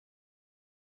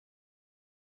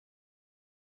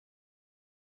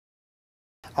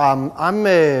I'm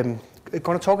going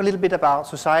to talk a little bit about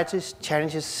society's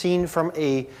challenges seen from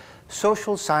a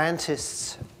social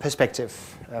scientist's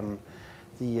perspective.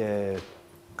 The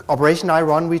operation I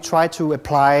run, we try to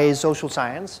apply social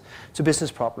science to business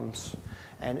problems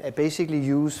and basically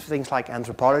use things like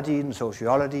anthropology and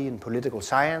sociology and political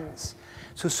science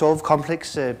to solve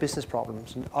complex business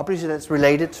problems. And obviously that's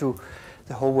related to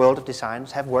the whole world of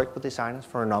designers. Have worked with designers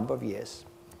for a number of years.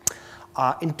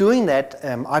 In doing that,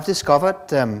 I've discovered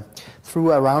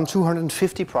through around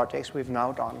 250 projects we've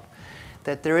now done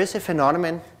that there is a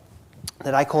phenomenon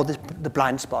that I call the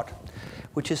blind spot,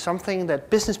 which is something that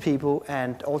business people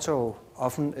and also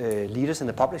often leaders in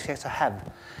the public sector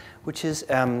have, which is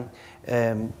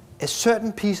a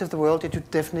certain piece of the world that you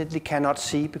definitely cannot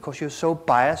see because you're so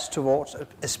biased towards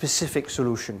a specific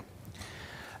solution.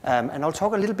 And I'll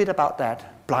talk a little bit about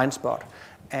that blind spot.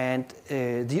 And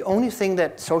the only thing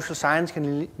that social science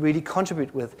can really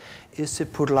contribute with is to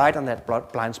put light on that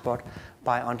blind spot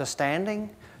by understanding,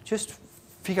 just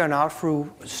figuring out through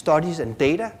studies and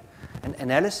data and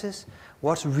analysis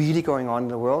what's really going on in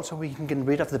the world so we can get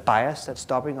rid of the bias that's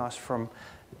stopping us from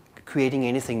creating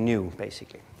anything new,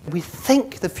 basically. We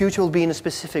think the future will be in a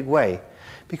specific way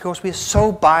because we're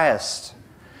so biased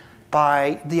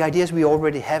by the ideas we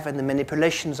already have and the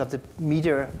manipulations of the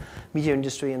media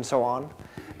industry and so on.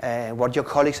 What your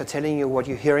colleagues are telling you, what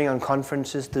you're hearing on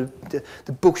conferences, the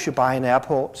books you buy in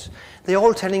airports. They're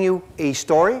all telling you a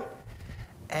story,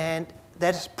 and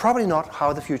that's probably not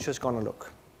how the future is going to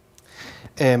look.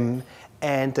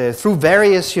 Through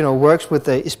various works with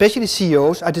especially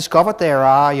CEOs, I discovered there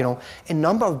are a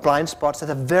number of blind spots that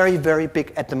are very, very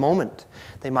big at the moment.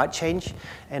 They might change,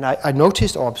 and I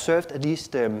noticed or observed at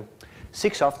least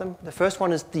 6 of them. The first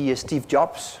one is the Steve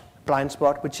Jobs blind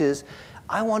spot, which is,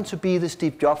 I want to be the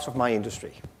Steve Jobs of my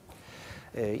industry.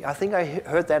 I think I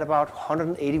heard that about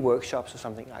 180 workshops or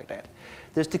something like that.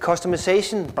 There's the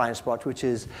customization blind spot, which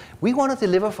is, we want to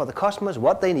deliver for the customers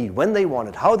what they need, when they want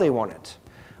it, how they want it.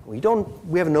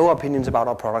 We have no opinions about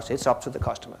our products, it's up to the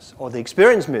customers. Or the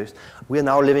experience myth, we are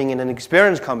now living in an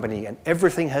experience company and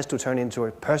everything has to turn into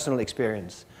a personal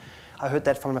experience. I heard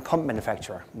that from a pump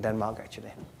manufacturer in Denmark,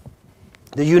 actually.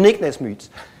 The uniqueness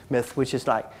myth, which is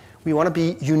like, we want to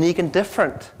be unique and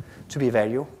different to be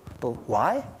valuable.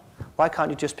 Why? Why can't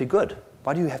you just be good?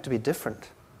 Why do you have to be different?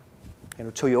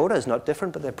 Toyota is not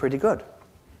different, but they're pretty good.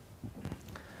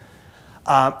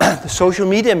 The social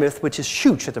media myth, which is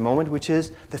huge at the moment, which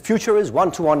is the future is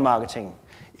one-to-one marketing.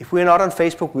 If we're not on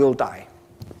Facebook, we'll die.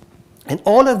 And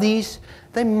all of these,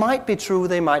 they might be true,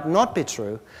 they might not be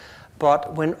true.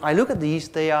 But when I look at these,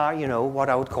 they are, what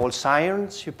I would call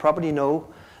sirens. You probably know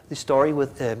the story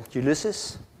with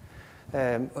Ulysses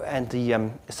and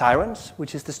the sirens,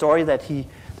 which is the story that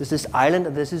there's this island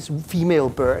and there's these female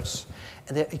birds.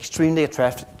 And they're extremely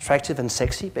attractive and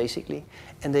sexy, basically.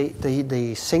 And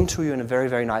they sing to you in a very,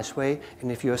 very nice way.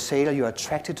 And if you're a sailor, you're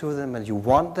attracted to them and you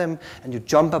want them. And you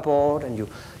jump aboard and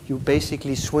you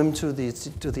basically swim to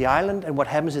the island. And what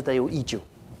happens is they will eat you.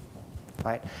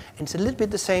 Right? And it's a little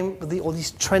bit the same with all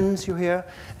these trends you hear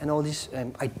and all these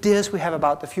ideas we have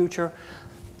about the future.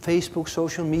 Facebook,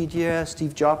 social media,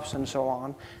 Steve Jobs, and so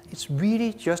on. It's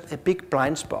really just a big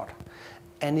blind spot.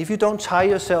 And if you don't tie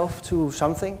yourself to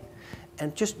something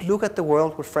and just look at the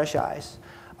world with fresh eyes,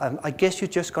 I guess you're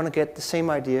just going to get the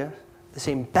same idea, the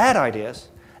same bad ideas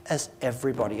as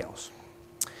everybody else.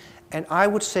 And I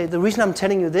would say the reason I'm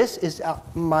telling you this is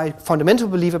my fundamental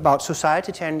belief about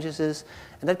society challenges is,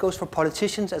 and that goes for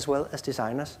politicians as well as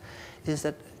designers, is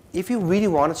that if you really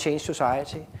want to change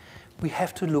society, we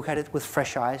have to look at it with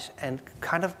fresh eyes and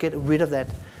kind of get rid of that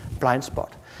blind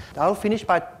spot. I'll finish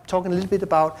by talking a little bit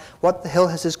about what the hell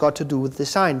has this got to do with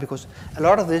design, because a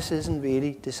lot of this isn't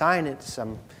really design, it's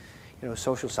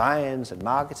social science and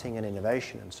marketing and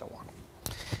innovation and so on.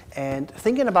 And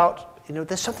thinking about,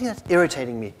 there's something that's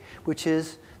irritating me, which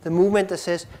is the movement that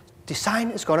says design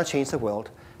is going to change the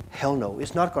world. Hell no,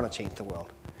 it's not going to change the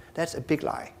world. That's a big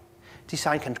lie.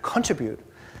 Design can contribute.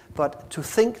 But to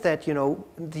think that,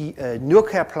 the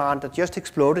nuclear plant that just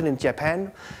exploded in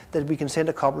Japan, that we can send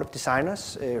a couple of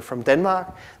designers from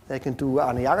Denmark that can do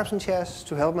Arne Jacobsen chairs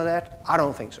to help with that, I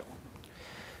don't think so.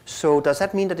 So does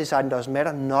that mean that design doesn't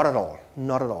matter? Not at all.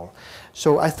 Not at all.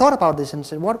 So I thought about this and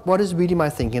said, what is really my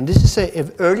thinking? This is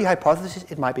an early hypothesis.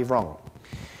 It might be wrong.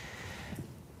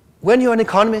 When you're an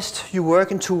economist, you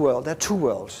work in two worlds. There are two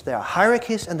worlds. There are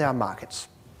hierarchies and there are markets.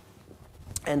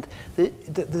 And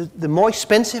the more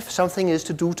expensive something is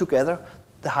to do together,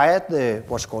 the higher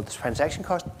what's called the transaction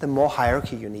cost, the more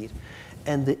hierarchy you need.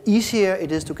 And the easier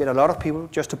it is to get a lot of people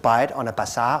just to buy it on a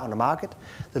bazaar, on a market,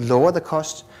 the lower the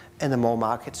cost and the more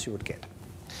markets you would get.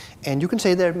 And you can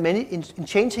say there are many, in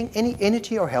changing any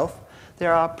energy or health,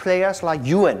 there are players like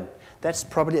UN. That's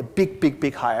probably a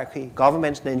big hierarchy.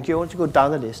 Governments and NGOs, you go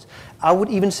down the list. I would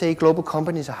even say global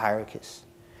companies are hierarchies.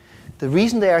 The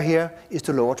reason they are here is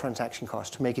to lower transaction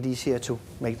costs, to make it easier to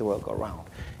make the world go round.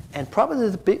 And probably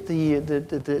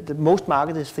the most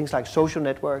market is things like social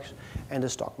networks and the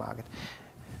stock market.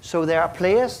 So there are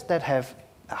players that have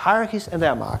hierarchies and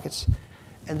there are markets.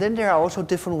 And then there are also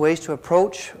different ways to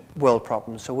approach world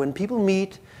problems. So when people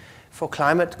meet for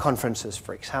climate conferences,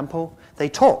 for example, they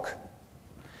talk.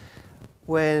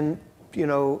 When,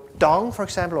 Dong, for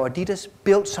example, or Adidas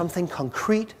build something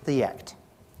concrete, they act.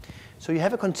 So you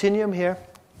have a continuum here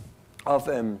of,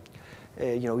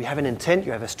 you have an intent,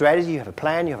 you have a strategy, you have a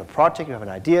plan, you have a project, you have an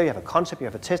idea, you have a concept, you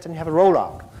have a test, and you have a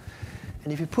rollout.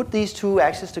 And if you put these two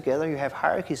axes together, you have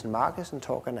hierarchies and markets and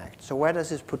talk and act. So where does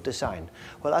this put design?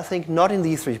 Well, I think not in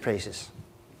these three places.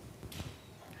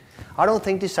 I don't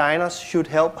think designers should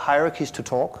help hierarchies to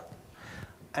talk.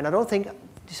 And I don't think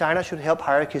designers should help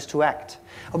hierarchies to act.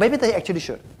 Or maybe they actually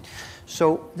should.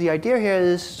 So the idea here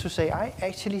is to say, I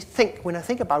actually think, when I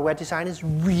think about where design is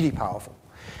really powerful,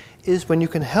 is when you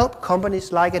can help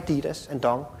companies like Adidas and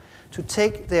Dong to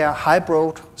take their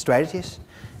highbrow strategies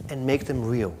and make them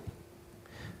real.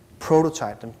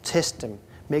 Prototype them, test them,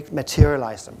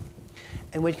 materialize them.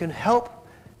 And when you can help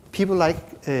people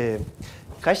like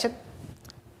Christian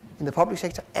in the public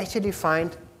sector actually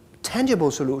find tangible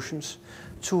solutions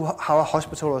to how a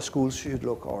hospital or a school should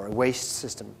look, or a waste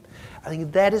system. I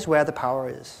think that is where the power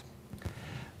is.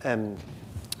 And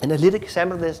a little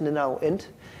example of this, and then I'll end,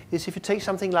 is if you take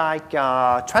something like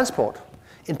transport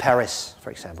in Paris, for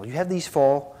example. You have these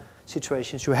four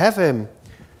situations. You have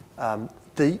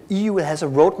the EU has a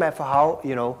roadmap for how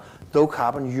low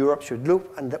carbon Europe should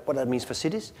look, and what that means for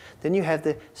cities. Then you have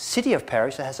the city of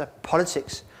Paris that has a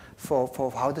politics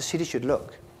for how the city should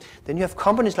look. Then you have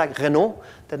companies like Renault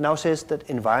that now says that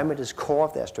environment is core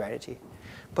of their strategy.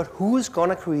 But who is going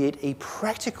to create a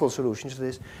practical solution to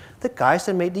this? The guys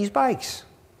that made these bikes.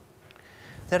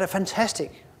 That are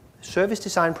fantastic. Service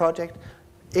design project,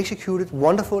 executed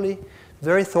wonderfully,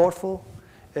 very thoughtful,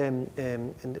 and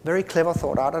very clever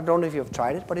thought out. I don't know if you've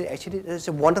tried it, but it's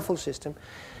a wonderful system.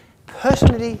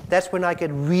 Personally, that's when I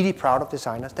get really proud of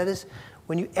designers. That is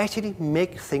when you actually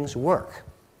make things work,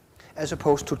 as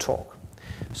opposed to talk.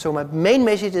 So my main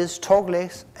message is talk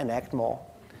less and act more,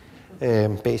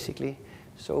 basically.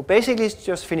 So basically,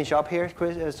 just finish up here,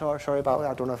 Chris. Sorry about it.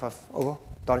 I don't know if I've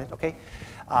overdone it. Okay.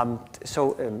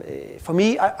 For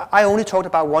me, I only talked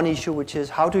about one issue, which is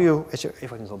how do you,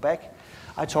 if I can go back,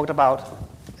 I talked about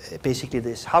basically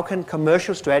this. How can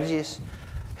commercial strategies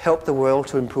help the world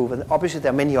to improve? And obviously,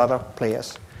 there are many other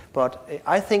players. But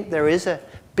I think there is a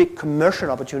big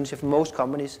commercial opportunity for most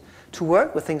companies to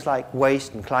work with things like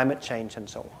waste and climate change and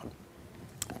so on.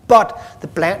 But the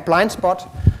blind spot,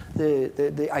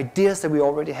 the ideas that we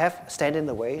already have stand in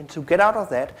the way. And to get out of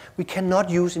that, we cannot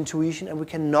use intuition and we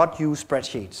cannot use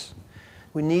spreadsheets.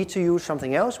 We need to use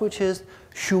something else, which is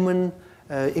human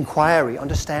inquiry,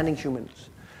 understanding humans.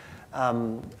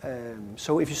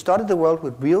 So if you study the world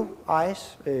with real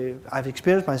eyes, I've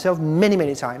experienced myself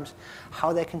many times,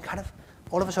 how they can kind of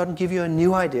all of a sudden give you a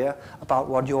new idea about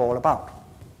what you're all about.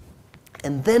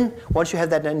 And then, once you have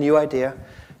that new idea,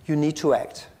 you need to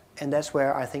act. And that's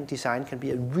where I think design can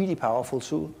be a really powerful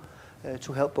tool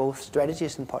to help both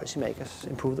strategists and policymakers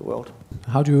improve the world.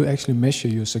 How do you actually measure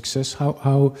your success?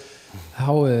 How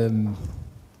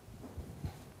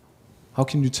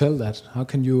can you tell that? How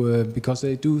can you, because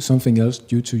they do something else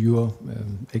due to your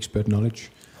expert knowledge.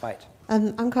 Right.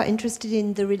 I'm quite interested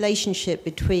in the relationship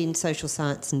between social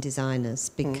science and designers,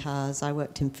 because I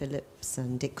worked in Philips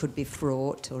and it could be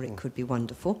fraught or it could be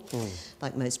wonderful,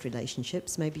 like most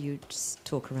relationships. Maybe you just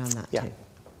talk around that too.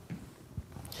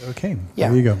 Okay,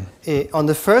 there you go. On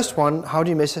the first one, how do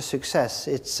you measure success?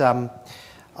 It's the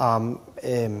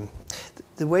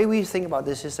way we think about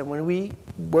this is that when we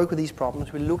work with these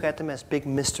problems, we look at them as big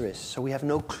mysteries. So we have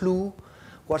no clue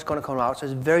what's going to come out. So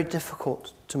it's very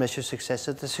difficult to measure success.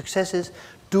 So the success is,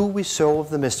 do we solve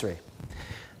the mystery?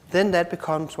 Then that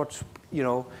becomes what's,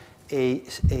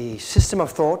 a system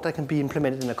of thought that can be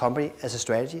implemented in a company as a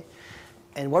strategy.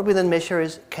 And what we then measure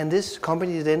is, can this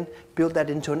company then build that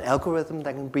into an algorithm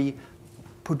that can be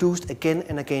produced again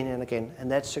and again and again? And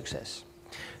that's success.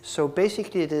 So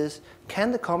basically it is,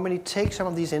 can the company take some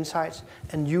of these insights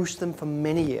and use them for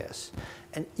many years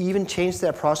and even change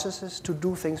their processes to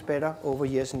do things better over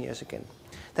years and years again?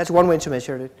 That's one way to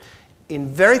measure it. In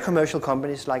very commercial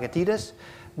companies like Adidas,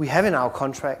 we have in our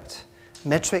contract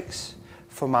metrics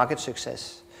for market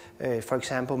success. for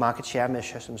example, market share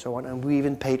measures and so on, and we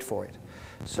even paid for it.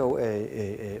 So,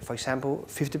 for example,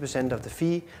 50% of the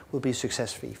fee will be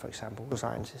success fee, for example, for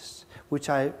scientists, which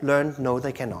I learned, no,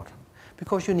 they cannot.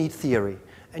 Because you need theory,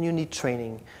 and you need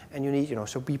training, and you need,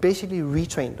 so we basically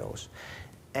retrained those.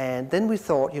 And then we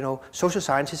thought, social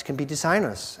scientists can be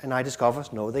designers, and I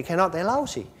discovered, no, they cannot, they're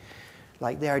lousy.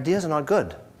 Like, their ideas are not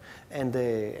good. And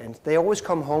they always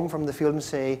come home from the field and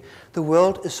say, the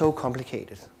world is so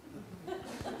complicated.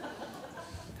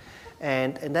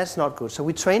 and that's not good. So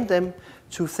we trained them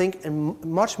to think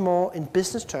much more in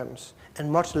business terms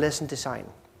and much less in design.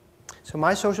 So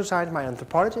my social science, my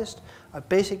anthropologist, I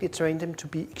basically trained them to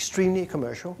be extremely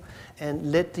commercial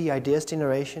and let the ideas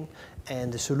generation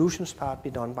and the solutions part be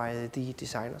done by the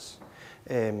designers.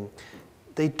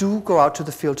 They do go out to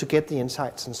the field to get the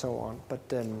insights and so on,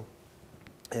 but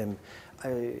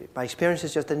my experience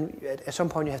is just that at some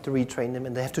point you have to retrain them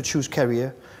and they have to choose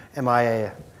career. Am I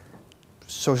a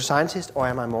social scientist or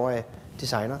am I more a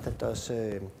designer that does,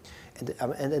 and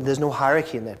there's no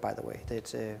hierarchy in that, by the way.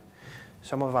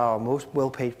 Some of our most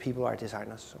well-paid people are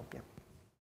designers, so yeah.